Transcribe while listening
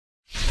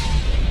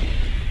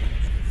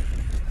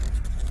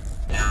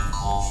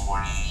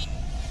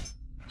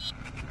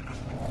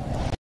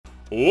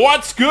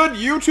What's good,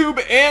 YouTube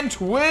and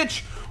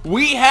Twitch?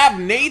 We have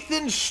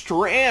Nathan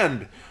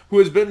Strand, who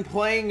has been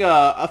playing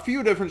a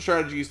few different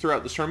strategies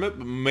throughout the tournament,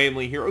 but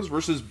mainly heroes,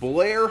 versus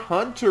Blair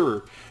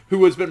Hunter,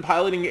 who has been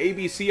piloting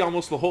ABC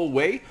almost the whole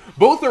way.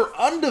 Both are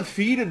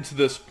undefeated to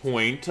this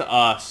point.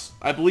 I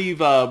believe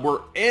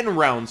we're in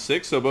round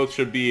 6, so both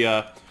should be...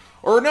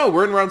 or no,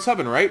 we're in round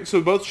 7, right?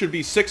 So both should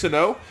be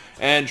 6-0,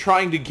 and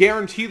trying to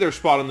guarantee their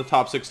spot in the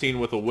top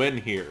 16 with a win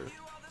here.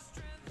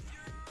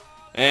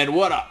 And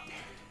what up?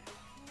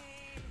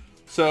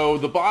 So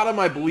the bottom,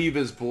 I believe,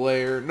 is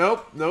Blair.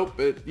 Nope.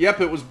 Yep,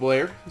 it was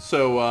Blair.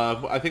 So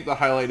I think the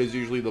highlight is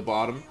usually the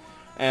bottom.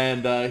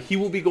 And he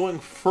will be going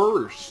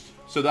first.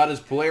 So that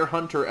is Blair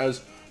Hunter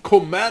as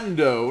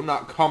Commando,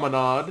 not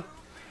Commonade.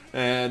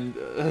 And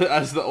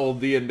as the old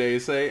D&D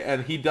say.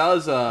 And he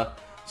does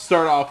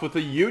start off with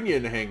a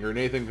Union Hanger.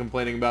 Nathan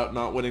complaining about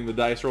not winning the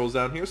dice rolls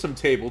down here. Some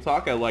table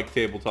talk. I like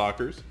table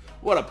talkers.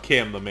 What up,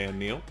 Cam the Man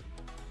Neil?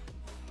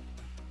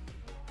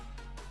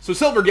 So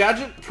Silver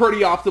Gadget, pretty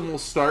optimal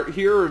start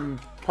here, and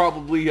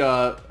probably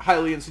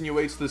highly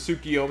insinuates the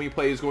Tsukiyomi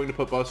play is going to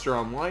put Buster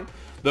online.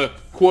 The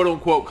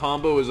quote-unquote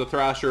combo is a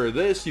Thrasher of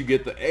this. You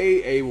get the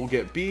A will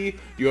get B.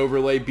 You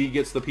overlay, B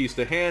gets the piece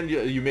to hand.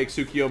 You make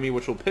Tsukiyomi,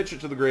 which will pitch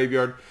it to the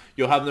graveyard.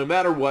 You'll have, no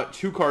matter what,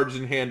 2 cards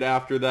in hand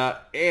after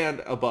that,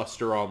 and a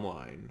Buster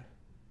online.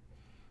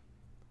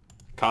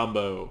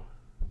 Combo.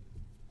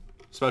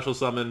 Special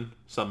summon,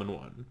 summon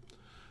 1.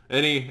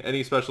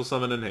 Any special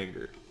summon and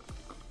hanger.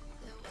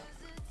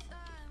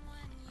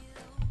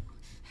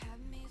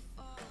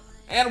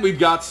 And we've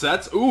got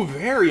sets. Ooh,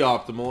 very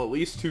optimal. At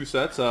least 2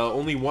 sets.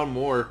 Only one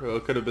more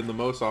could have been the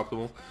most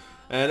optimal.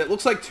 And it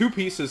looks like 2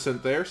 pieces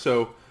sent there.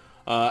 So,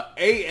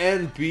 A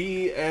and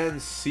B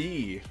and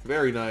C.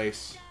 Very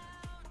nice.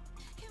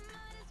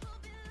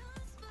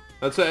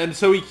 And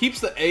so he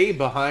keeps the A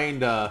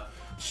behind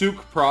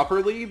Suk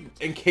properly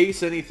in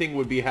case anything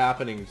would be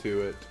happening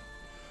to it.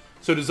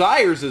 So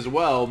Desires as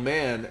well.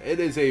 Man,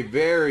 it is a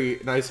very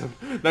nice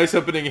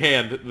opening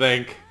hand.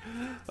 Thank.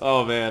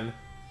 Oh, man.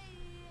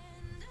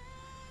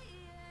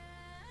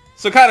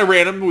 So kind of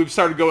random, we've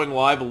started going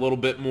live a little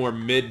bit more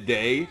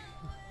midday.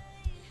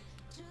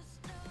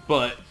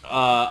 But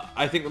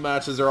I think the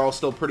matches are all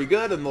still pretty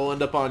good, and they'll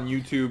end up on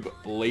YouTube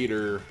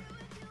later.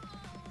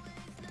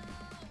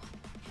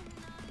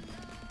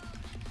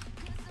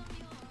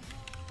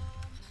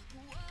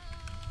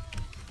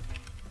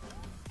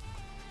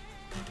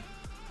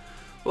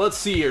 Let's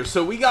see here.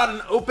 So we got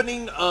an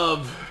opening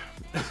of...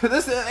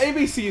 this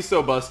ABC is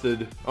so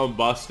busted. I'm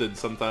busted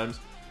sometimes.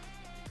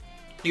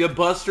 You have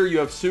Buster, you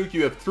have Suk,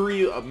 you have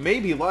 3,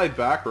 maybe live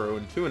back row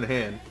and 2 in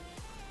hand.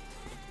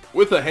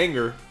 With a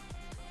hanger.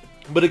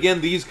 But again,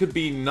 these could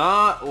be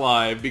not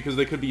live because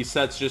they could be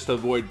sets just to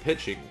avoid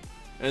pitching.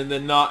 And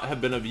then not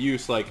have been of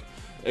use. Like,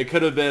 it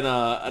could have been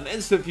an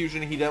instant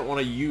fusion he didn't want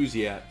to use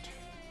yet.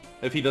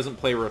 If he doesn't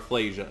play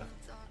Rafflesia.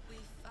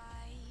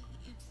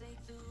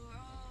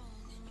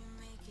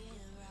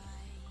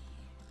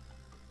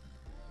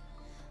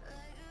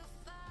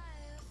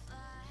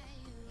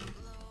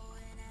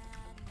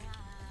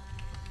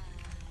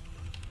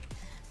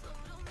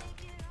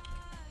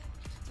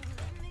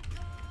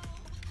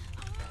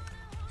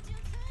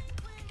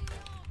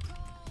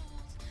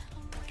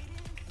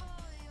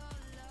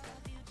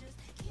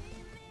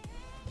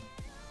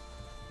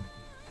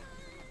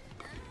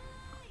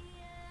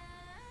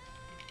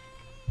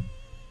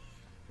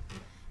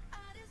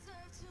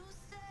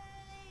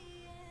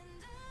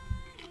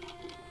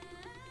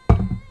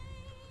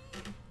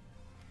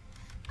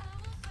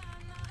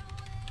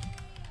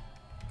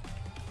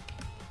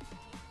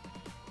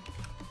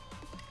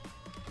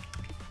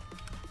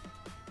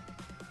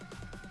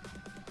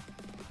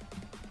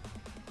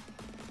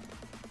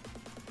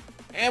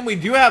 And we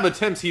do have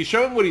attempts. He's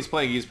showing what he's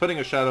playing. He's putting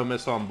a Shadow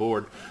Mist on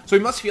board. So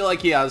he must feel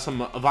like he has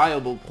some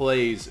viable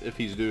plays if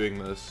he's doing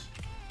this.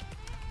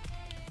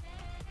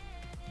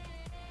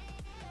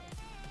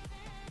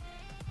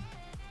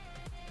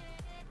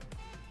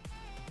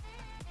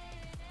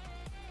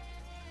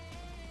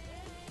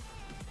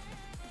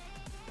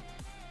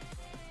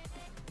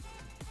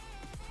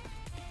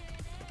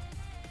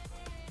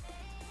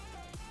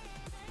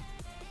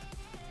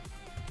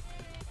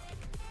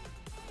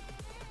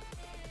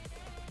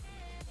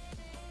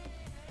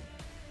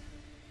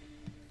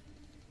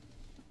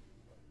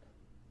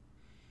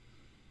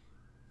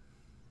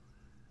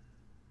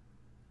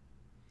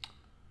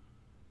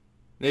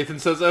 Nathan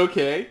says,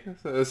 okay,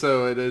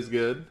 so it is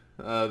good.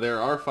 There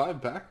are 5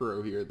 back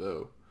row here,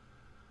 though.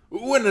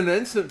 Ooh, and an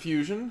instant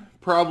fusion.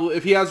 Probably,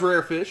 if he has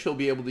rare fish, he'll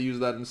be able to use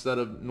that instead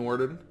of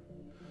Norden.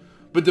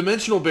 But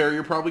Dimensional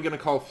Barrier, probably going to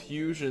call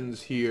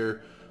fusions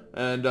here.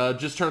 And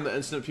just turn the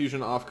instant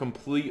fusion off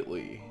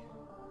completely.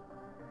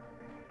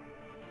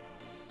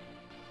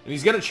 And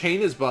he's going to chain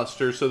his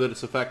Buster so that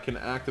its effect can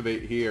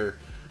activate here,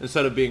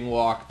 instead of being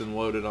locked and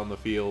loaded on the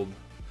field.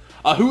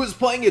 Who is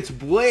playing? It's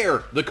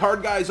Blair, the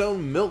card guy's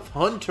own MILF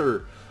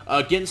Hunter,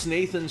 against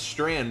Nathan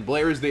Strand.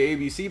 Blair is the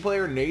ABC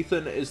player,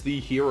 Nathan is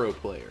the hero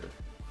player.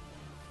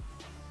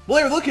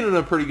 Blair looking in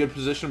a pretty good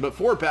position, but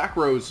 4 back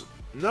rows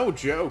No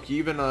joke.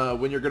 Even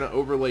when you're going to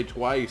overlay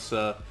twice,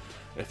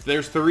 if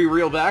there's 3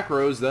 real back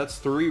rows, that's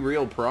 3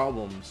 real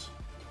problems.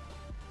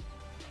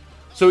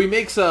 So he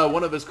makes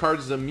one of his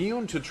cards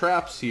immune to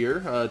traps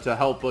here to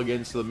help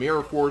against the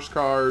Mirror Force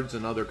cards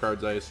and other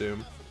cards, I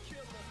assume.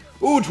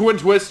 Ooh, Twin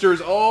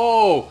Twisters.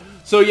 Oh!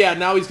 So yeah,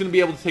 now he's going to be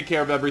able to take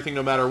care of everything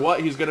no matter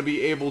what. He's going to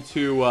be able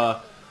to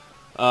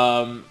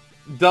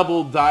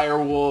double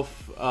Direwolf,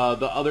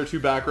 the other 2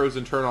 back rows,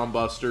 and turn on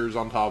Busters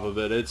on top of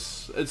it.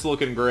 It's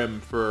looking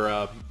grim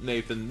for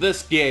Nathan.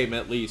 This game,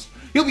 at least.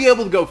 He'll be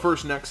able to go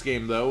first next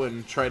game, though,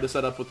 and try to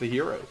set up with the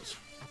heroes.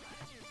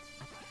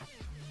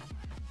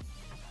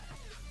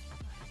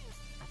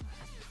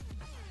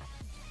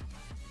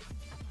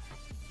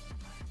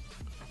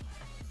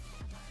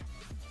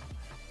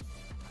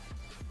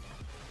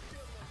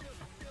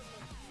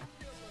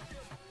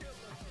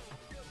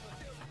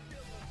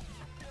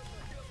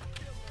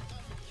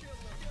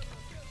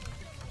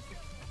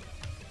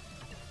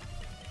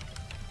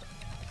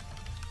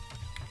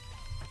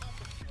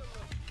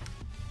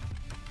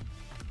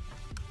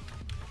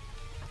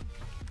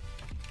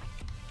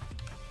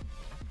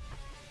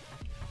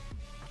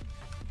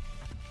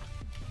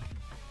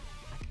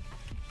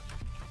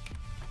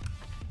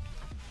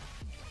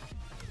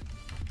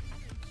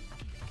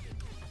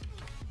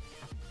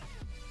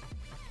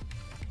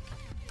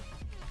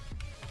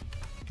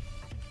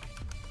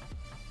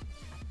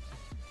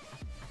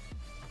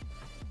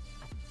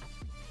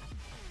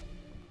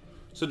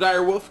 So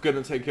Direwolf going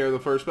to take care of the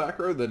first back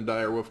row, then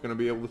Direwolf going to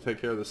be able to take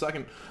care of the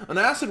second. An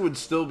Acid would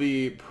still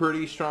be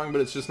pretty strong,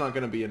 but it's just not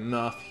going to be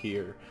enough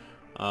here.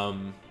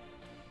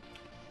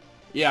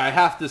 Yeah, I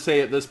have to say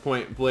at this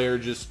point, Blair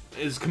just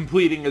is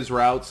completing his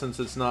route since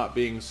it's not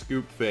being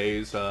scoop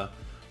phase. But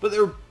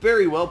there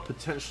very well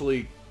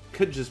potentially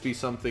could just be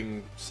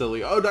something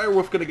silly. Oh,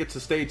 Direwolf going to get to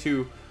stay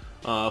too.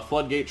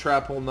 Floodgate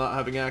Trap Hole not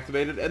having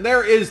activated. And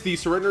there is the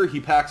Surrender. He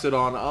packs it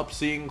on up,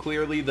 seeing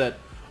clearly that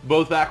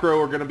both back row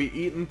are going to be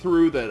eaten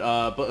through,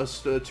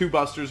 that 2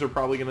 Busters are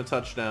probably going to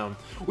touch down.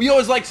 We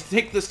always like to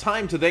take this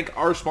time to thank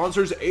our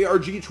sponsors,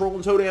 ARG, Troll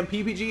and Toad, and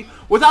PPG.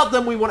 Without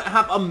them, we wouldn't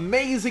have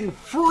amazing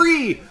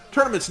free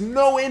tournaments.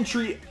 No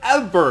entry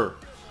ever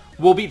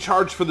will be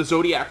charged for the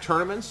Zodiac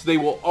tournaments. They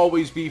will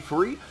always be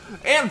free.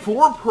 And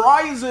 4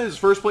 prizes.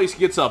 First place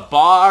gets a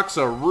box,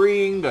 a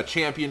ring, a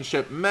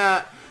championship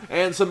mat,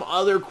 and some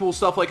other cool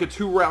stuff like a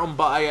 2-round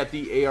bye at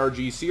the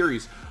ARG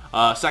series.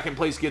 Second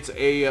place gets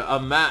a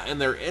mat in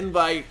their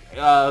invite.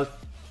 3rd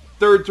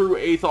through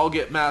 8th all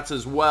get mats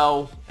as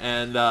well,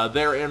 and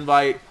their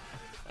invite.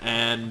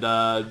 And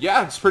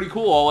yeah, it's pretty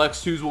cool. All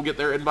X2s will get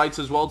their invites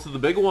as well to the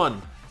big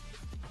one.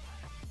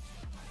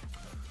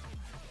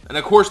 And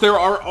of course, there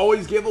are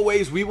always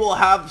giveaways. We will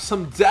have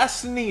some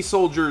Destiny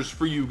soldiers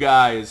for you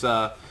guys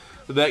that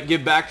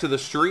give back to the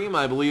stream.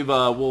 I believe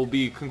we'll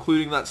be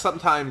concluding that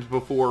sometimes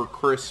before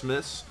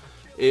Christmas.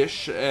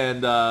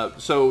 And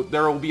so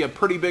there will be a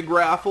pretty big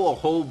raffle, a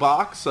whole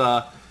box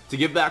to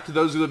give back to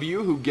those of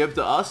you who give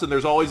to us, and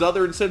there's always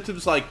other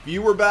incentives like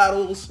viewer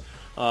battles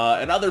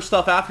and other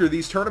stuff after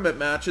these tournament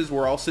matches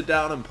where I'll sit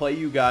down and play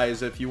you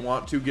guys if you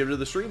want to give to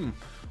the stream.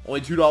 Only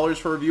 $2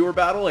 for a viewer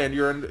battle, and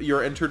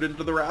you're entered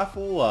into the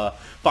raffle.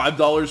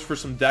 $5 for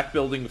some deck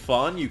building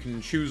fun. You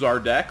can choose our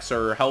decks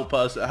or have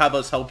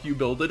us help you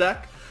build a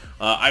deck.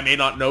 I may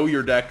not know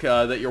your deck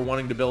that you're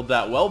wanting to build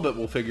that well, but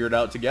we'll figure it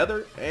out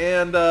together.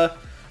 And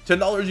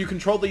 $10, you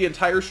control the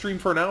entire stream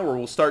for an hour.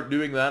 We'll start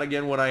doing that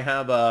again when I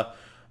have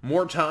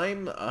more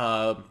time.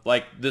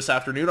 Like this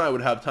afternoon, I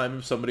would have time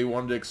if somebody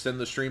wanted to extend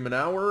the stream an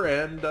hour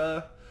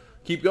and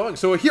keep going.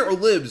 So a Hero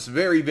Lives,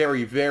 very,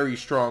 very, very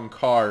strong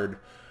card.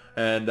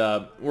 And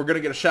we're going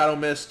to get a Shadow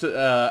Mist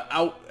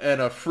out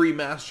and a free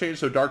Mass Change,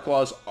 so Dark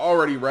Claw is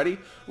already ready.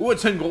 Ooh, a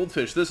 10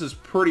 Goldfish. This is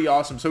pretty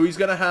awesome. So he's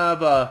going to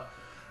have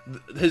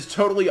his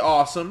Totally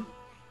Awesome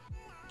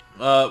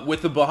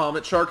with the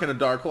Bahamut Shark and a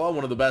Dark Claw,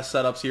 one of the best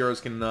setups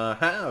heroes can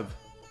have.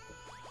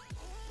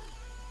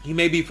 He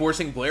may be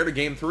forcing Blair to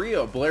game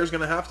 3. Blair's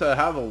going to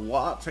have a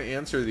lot to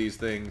answer these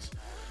things,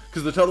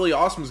 because the Totally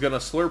Awesome is going to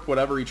slurp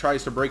whatever he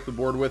tries to break the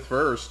board with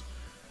first.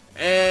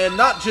 And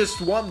not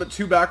just 1, but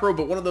 2 back row,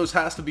 but one of those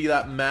has to be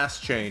that Mass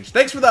Change.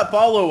 Thanks for that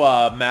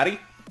follow, Maddie.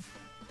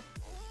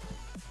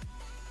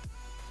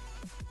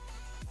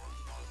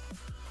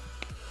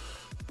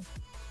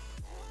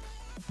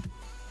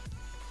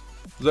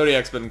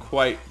 Zodiac's been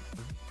quite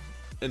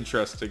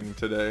interesting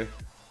today.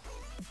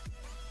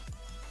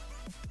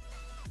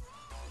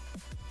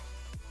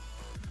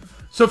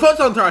 So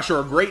Photon Thrasher,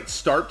 a great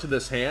start to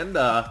this hand,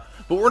 but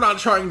we're not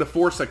trying to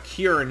force a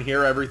cure in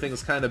here.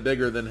 Everything's kind of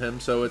bigger than him,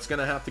 so it's going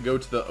to have to go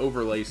to the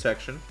overlay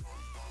section.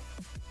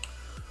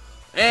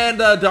 And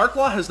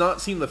Darklaw has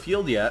not seen the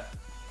field yet,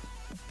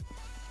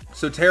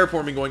 so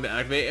Terraforming going to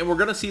activate, and we're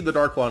going to see the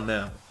Darklaw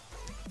now.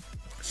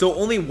 So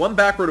only 1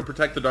 back row to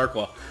protect the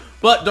Darklaw.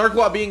 But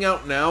Darklaw being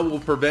out now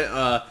will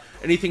prevent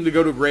anything to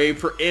go to grave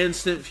for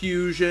instant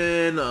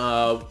fusion.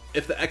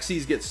 If the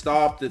Xyz get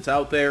stopped, it's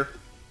out there.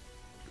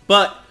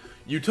 But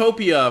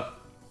Utopia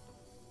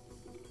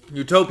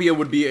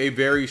would be a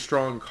very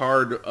strong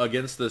card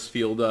against this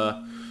field.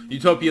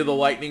 Utopia the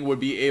Lightning would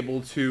be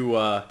able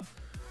to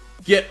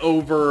get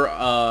over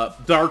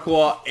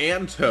Darklaw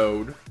and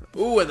Toad.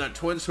 Ooh, and that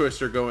Twin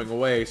Twister going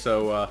away,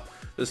 so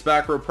this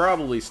back row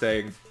probably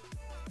staying.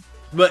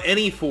 But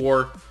any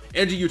 4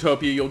 into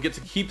Utopia, you'll get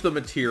to keep the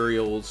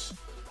materials.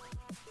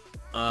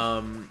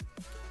 And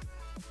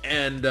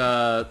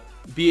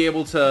be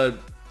able to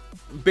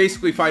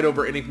basically fight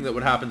over anything that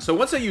would happen. So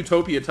once a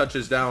Utopia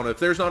touches down, if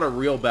there's not a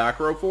real back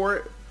row for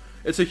it,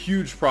 it's a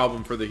huge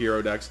problem for the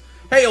hero decks.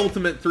 Hey,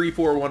 Ultimate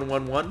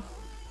 34111.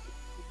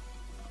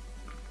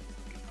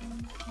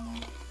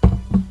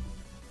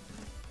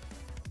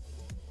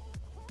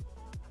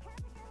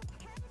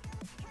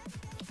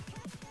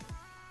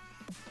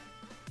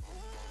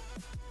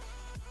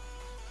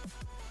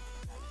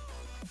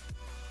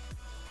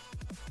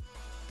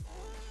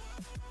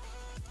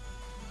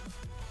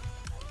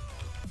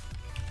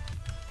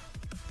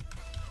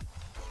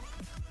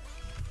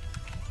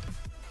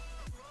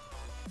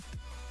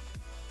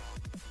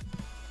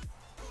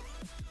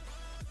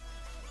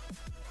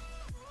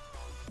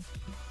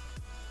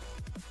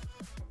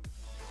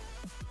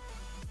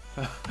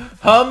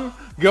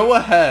 Go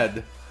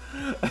ahead.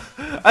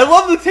 I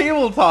love the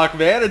table talk,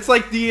 man. It's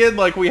like DN,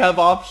 like we have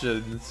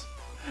options.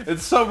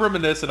 It's so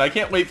reminiscent. I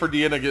can't wait for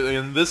DN to get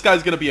in. This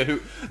guy's going to be a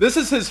hoot. This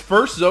is his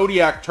first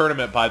Zodiac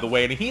tournament, by the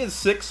way, and he is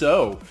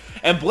 6-0.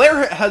 And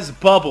Blair has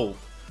bubbled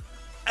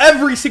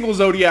every single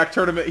Zodiac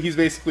tournament he's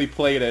basically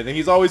played in. And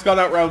he's always gone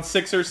out round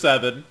 6 or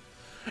 7.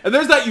 And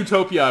there's that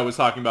Utopia I was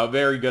talking about.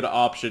 Very good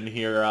option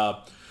here.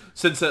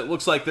 Since it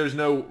looks like there's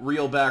no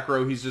real back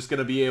row, he's just going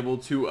to be able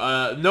to...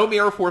 no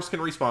Mirror Force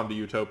can respond to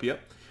Utopia.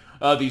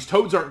 These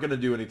Toads aren't going to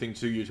do anything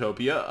to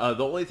Utopia.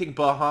 The only thing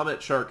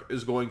Bahamut Shark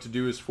is going to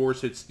do is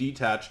force its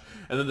detach,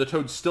 and then the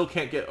Toads still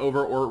can't get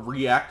over or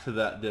react to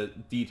that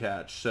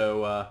detach.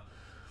 So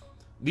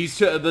the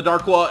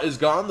Darklaw is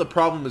gone. The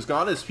problem is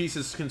gone. His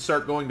pieces can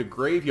start going to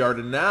Graveyard,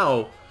 and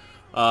now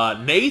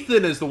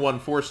Nathan is the one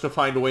forced to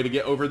find a way to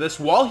get over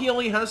this, while he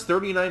only has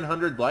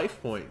 3,900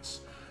 life points.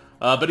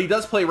 But he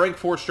does play rank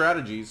 4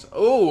 strategies.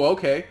 Oh,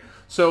 okay.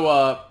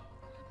 So,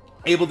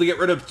 able to get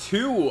rid of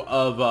 2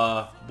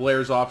 of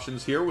Blair's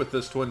options here with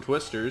this Twin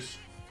Twisters.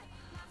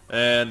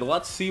 And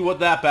let's see what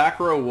that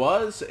back row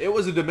was. It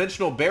was a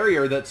Dimensional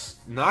Barrier that's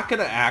not going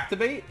to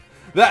activate.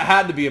 That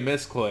had to be a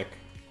misclick.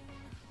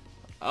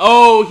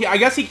 Oh, I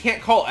guess he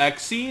can't call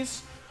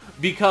Xyz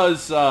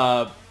because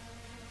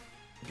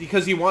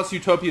he wants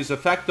Utopia's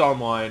effect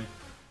online.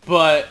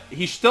 But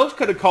he still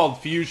could have called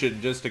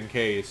Fusion just in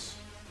case.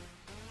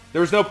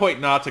 There was no point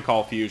not to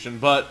call Fusion,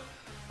 but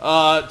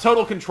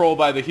total control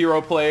by the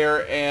hero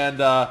player,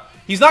 and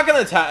he's not going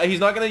to attack. He's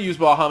not going to use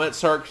Bahamut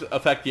Shark's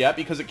effect yet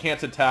because it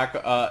can't attack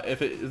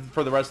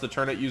for the rest of the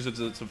turn. It uses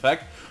its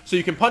effect, so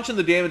you can punch in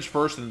the damage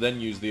first and then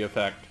use the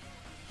effect.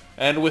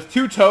 And with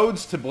 2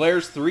 Toads to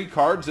Blair's 3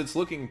 cards, it's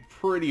looking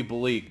pretty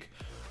bleak,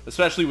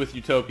 especially with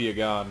Utopia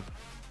gone.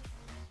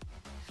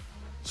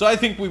 So I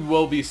think we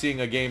will be seeing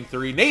a game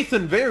 3.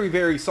 Nathan, very,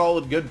 very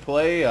solid, good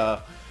play.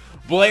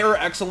 Blair,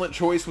 excellent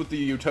choice with the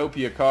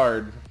Utopia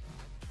card.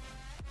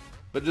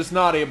 But just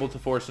not able to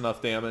force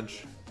enough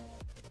damage.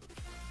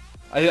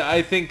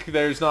 I think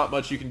there's not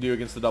much you can do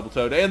against the Double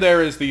Toad. And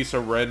there is the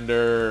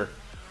surrender.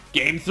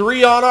 Game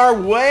 3 on our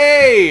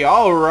way!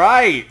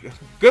 Alright.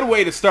 Good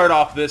way to start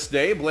off this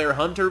day. Blair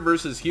Hunter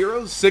versus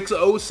Heroes. 6-0,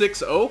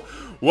 6-0.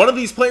 One of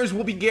these players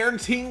will be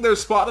guaranteeing their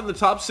spot in the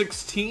top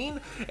 16,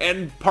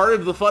 and part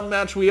of the fun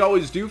match we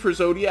always do for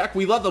Zodiac.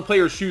 We let the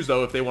players choose,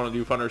 though, if they want to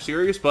do fun or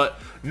serious, but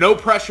no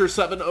pressure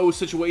 7-0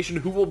 situation.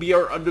 Who will be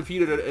our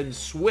undefeated in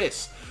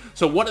Swiss?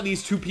 So one of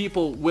these 2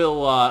 people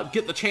will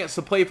get the chance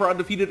to play for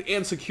undefeated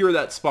and secure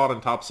that spot in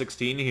top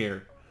 16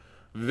 here.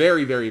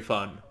 Very, very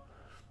fun.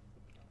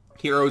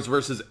 Heroes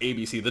versus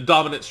ABC. The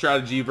dominant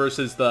strategy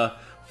versus the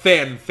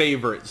fan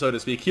favorite, so to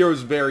speak.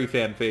 Heroes very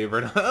fan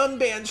favorite.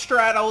 Unban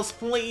Stratos,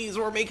 please.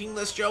 We're making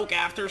this joke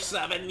after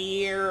 7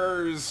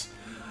 years.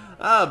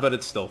 But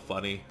it's still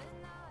funny.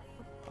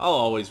 I'll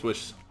always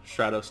wish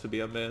Stratos to be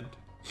unbanned.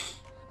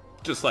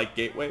 Just like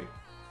Gateway.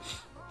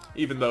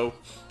 Even though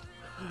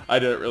I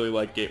didn't really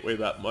like Gateway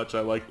that much.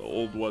 I like the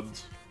old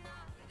ones.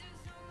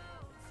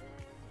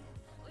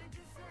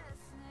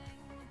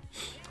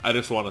 I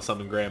just want to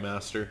summon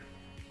Grandmaster.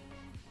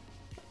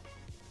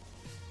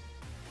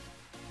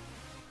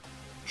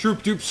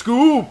 Troop Dupe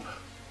Scoop!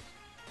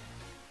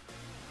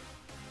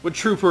 Would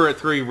Trooper at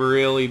 3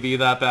 really be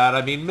that bad?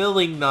 I mean,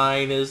 Milling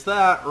 9, is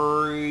that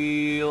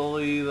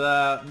really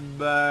that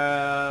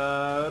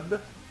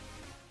bad?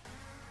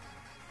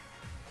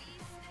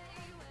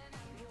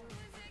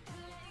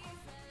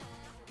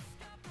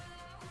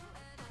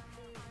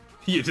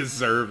 You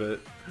deserve it.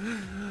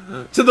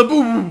 To the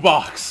boo-boo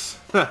box!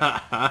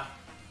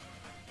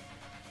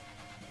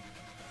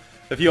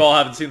 If you all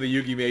haven't seen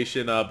the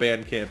Yugioh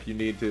band camp, you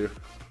need to.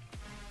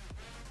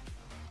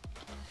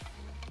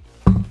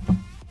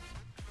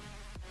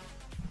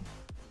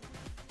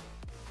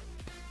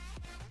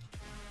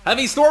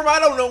 Heavy Storm, I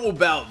don't know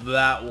about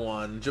that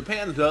one.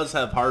 Japan does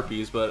have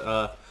Harpies,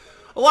 but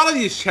A lot of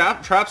these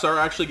traps are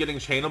actually getting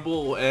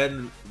chainable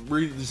and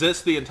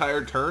resist the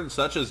entire turn,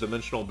 such as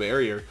Dimensional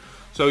Barrier.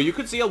 So you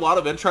could see a lot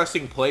of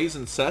interesting plays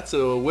and sets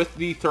with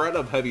the threat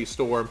of Heavy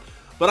Storm.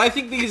 But I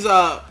think these,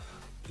 the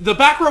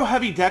back row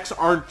heavy decks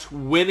aren't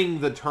winning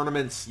the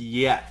tournaments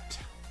yet.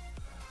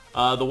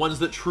 The ones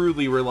that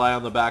truly rely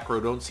on the back row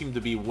don't seem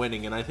to be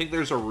winning, and I think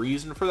there's a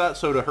reason for that.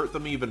 So to hurt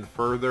them even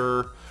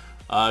further,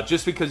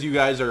 just because you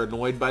guys are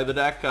annoyed by the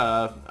deck,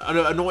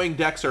 annoying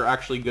decks are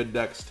actually good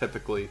decks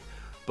typically.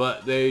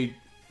 But they're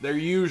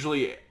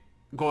usually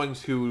going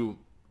to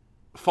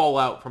fall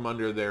out from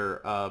under their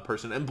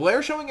person. And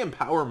Blair showing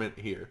empowerment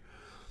here.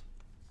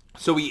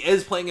 So he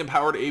is playing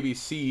empowered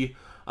ABC.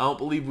 I don't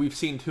believe we've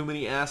seen too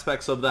many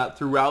aspects of that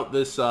throughout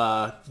this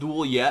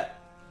duel yet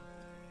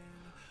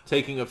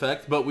taking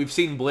effect. But we've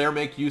seen Blair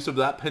make use of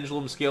that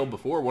pendulum scale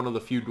before. One of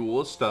the few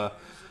duelists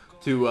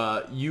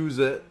to use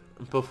it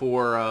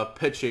before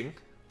pitching.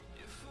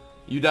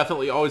 You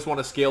definitely always want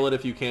to scale it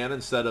if you can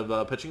instead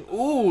of pitching.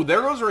 Ooh,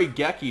 there goes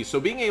Raigeki. So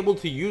being able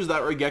to use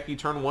that Raigeki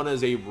turn 1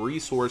 as a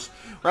resource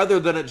rather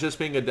than it just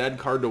being a dead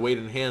card to wait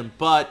in hand.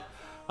 But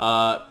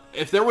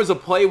if there was a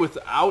play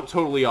without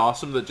Totally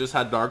Awesome that just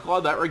had Dark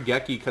Claw, that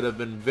Raigeki could have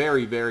been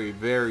very, very,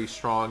 very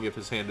strong if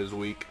his hand is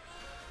weak.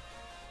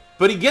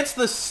 But he gets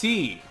the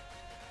C.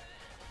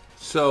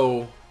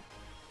 So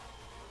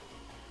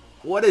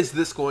what is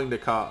this going to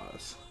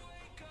cause?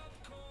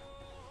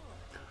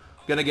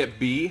 Gonna get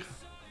B.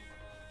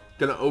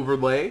 Gonna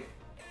overlay.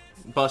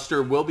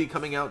 Buster will be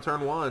coming out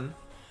turn 1.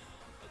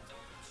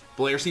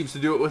 Blair seems to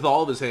do it with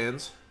all of his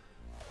hands.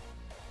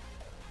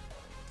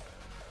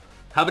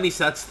 How many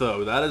sets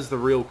though? That is the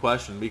real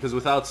question, because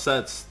without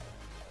sets,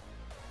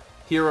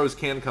 heroes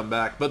can come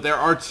back. But there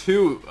are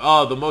two.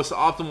 The most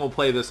optimal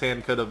play this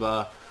hand could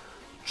have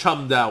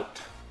chummed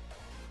out.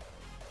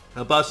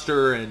 A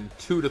Buster and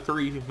 2 to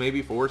 3,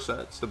 maybe 4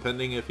 sets,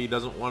 depending if he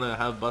doesn't want to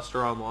have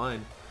Buster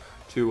online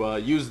to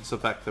use its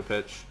effect to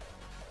pitch.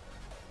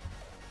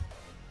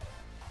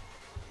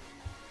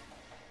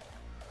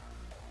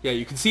 Yeah,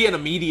 you can see an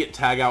immediate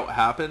tag out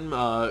happen.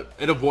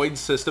 It avoids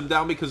system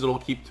down because it'll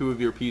keep 2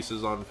 of your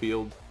pieces on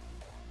field.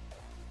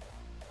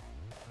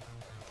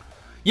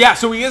 Yeah,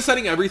 so he is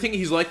setting everything.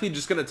 He's likely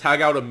just going to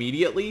tag out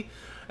immediately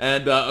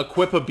and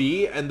equip a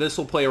B, and this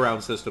will play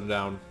around system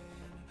down.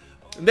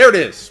 And there it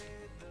is.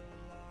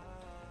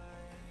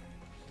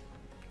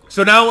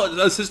 So now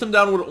a system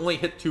down would only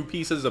hit 2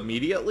 pieces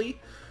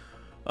immediately.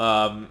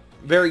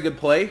 Very good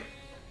play.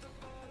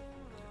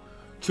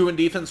 2 in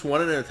defense,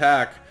 1 in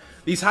attack.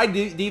 These high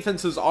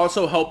defenses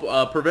also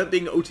help prevent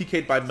being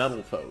OTK'd by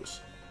metal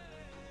foes.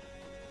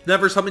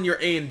 Never summon your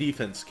A in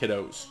defense,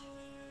 kiddos.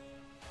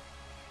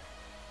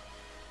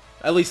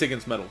 At least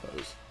against metal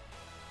foes.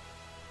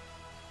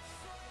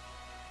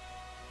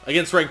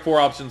 Against rank 4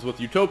 options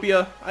with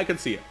Utopia, I can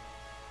see it.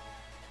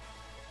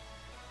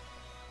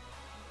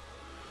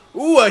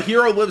 Ooh, a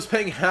hero lives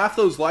paying half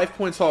those life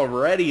points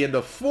already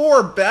into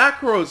 4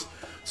 back rows.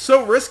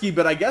 So risky,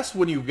 but I guess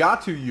when you've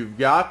got to, you've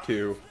got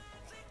to.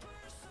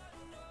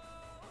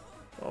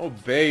 Oh,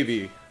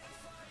 baby.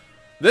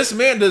 This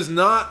man does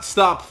not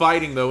stop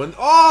fighting, though. And,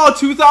 oh,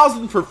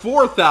 2,000 for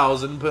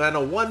 4,000, but then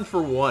a 1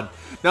 for 1.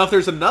 Now, if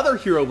there's another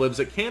hero lives,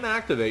 it can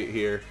activate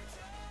here.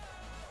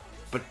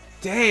 But,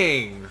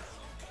 dang.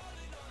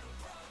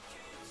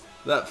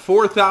 That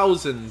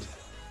 4,000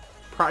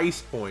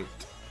 price point.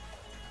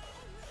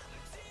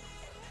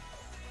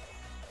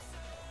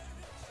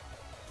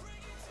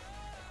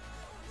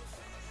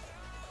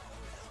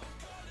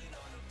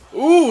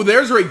 Ooh,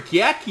 there's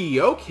Raigeki.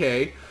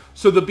 Okay.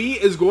 So the B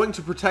is going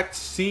to protect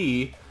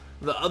C.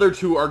 The other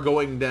 2 are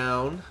going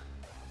down.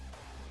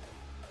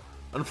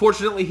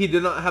 Unfortunately, he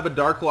did not have a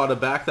Dark Law to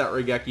back that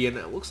Raigeki, and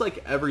it looks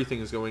like everything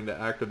is going to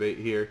activate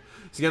here.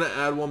 He's going to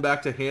add 1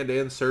 back to hand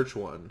and search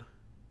 1.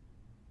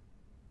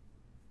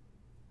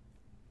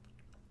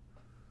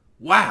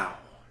 Wow.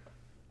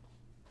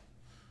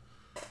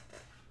 I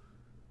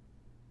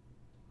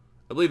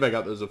believe I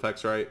got those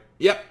effects right.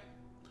 Yep.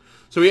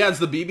 So he adds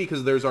the B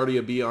because there's already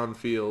a B on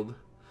field.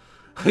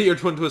 Your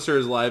Twin Twister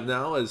is live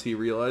now as he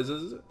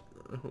realizes.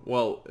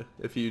 Well,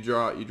 if you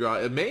draw it, you draw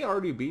it. It may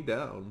already be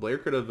down. Blair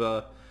could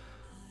have...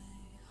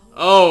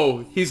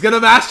 Oh, he's going to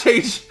mass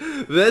change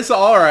this?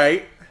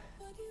 Alright.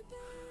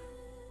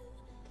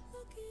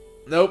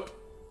 Nope.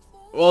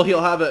 Well,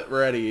 he'll have it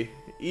ready.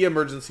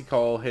 E-emergency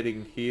call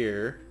hitting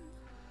here.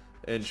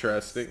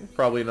 Interesting.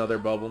 Probably another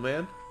Bubble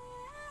Man.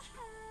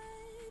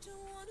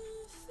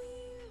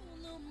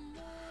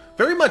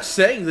 Very much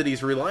saying that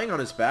he's relying on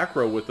his back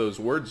row with those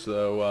words,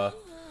 though.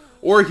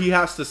 Or he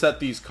has to set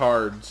these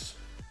cards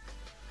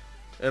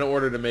in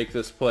order to make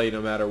this play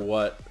no matter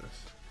what.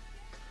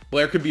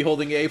 Blair could be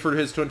holding A for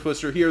his Twin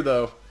Twister here,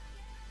 though.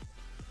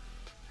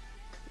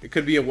 It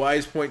could be a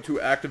wise point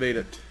to activate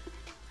it.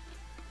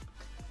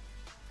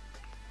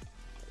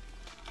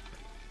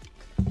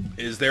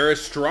 Is there a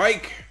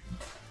strike?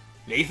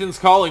 Nathan's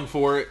calling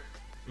for it.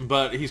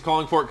 But he's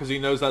calling for it because he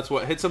knows that's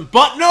what hits him.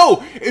 But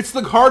no! It's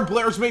the card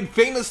Blair's made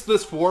famous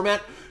this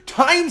format.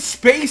 Time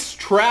Space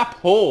Trap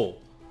Hole.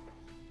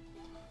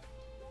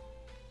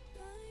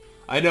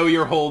 I know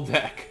your whole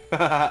deck.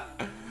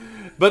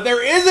 But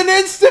there is an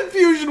instant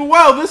fusion.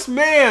 Wow, this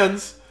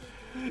man's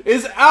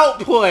is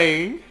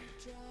outplaying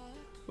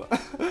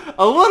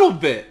a little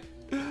bit.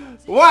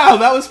 Wow,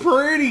 that was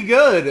pretty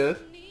good.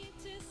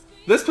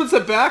 This puts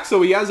it back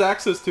so he has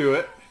access to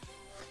it.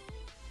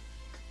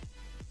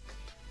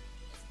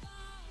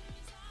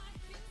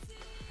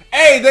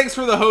 Hey, thanks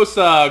for the host,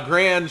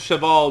 Grand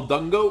Cheval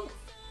Dungo.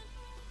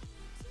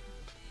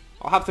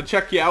 I'll have to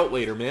check you out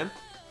later, man.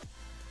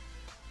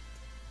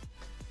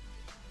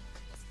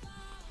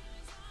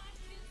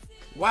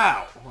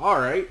 Wow,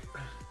 alright.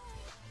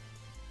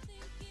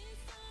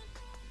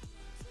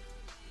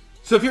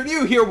 So if you're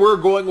new here, we're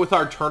going with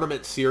our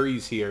tournament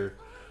series here.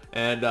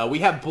 And we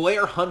have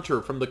Blair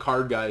Hunter from the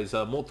Card Guys,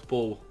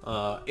 multiple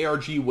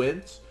ARG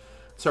wins,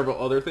 several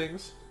other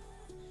things.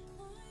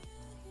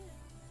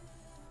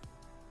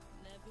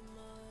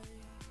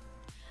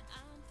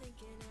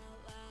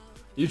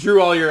 You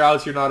drew all your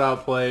outs, you're not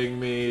outplaying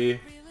me.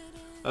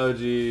 Oh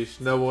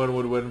geez, no one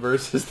would win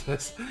versus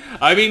this.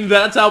 I mean,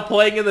 that's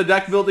outplaying in the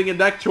deck building and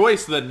deck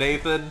choice then,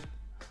 Nathan.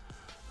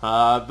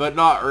 But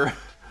not...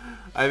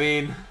 I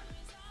mean...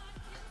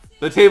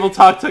 The table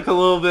talk took a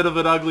little bit of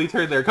an ugly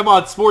turn there. Come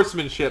on,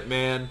 sportsmanship,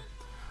 man.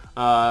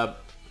 But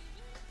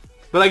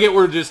I get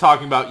we're just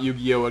talking about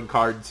Yu-Gi-Oh! And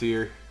cards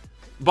here.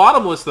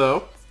 Bottomless,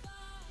 though.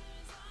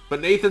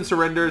 But Nathan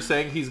surrenders,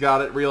 saying he's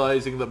got it,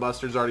 realizing the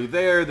Buster's already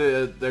there.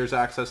 There's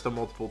access to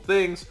multiple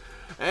things.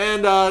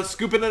 And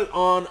scooping it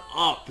on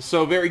up.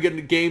 So very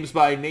good games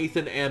by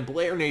Nathan and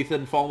Blair.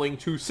 Nathan falling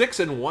to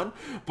 6-1.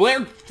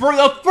 Blair, for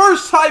the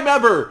first time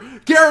ever,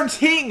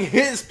 guaranteeing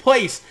his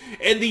place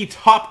in the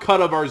top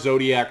cut of our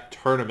Zodiac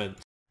tournament.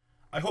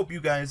 I hope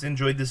you guys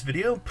enjoyed this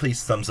video.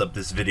 Please thumbs up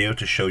this video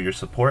to show your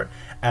support.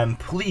 And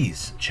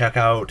please check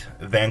out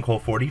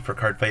VanCole40 for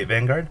Cardfight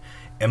Vanguard,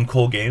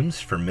 MCole Games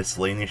for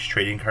miscellaneous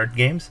trading card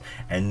games,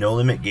 and No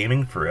Limit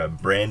Gaming for a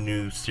brand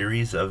new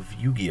series of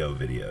Yu-Gi-Oh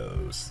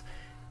videos.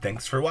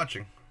 Thanks for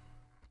watching.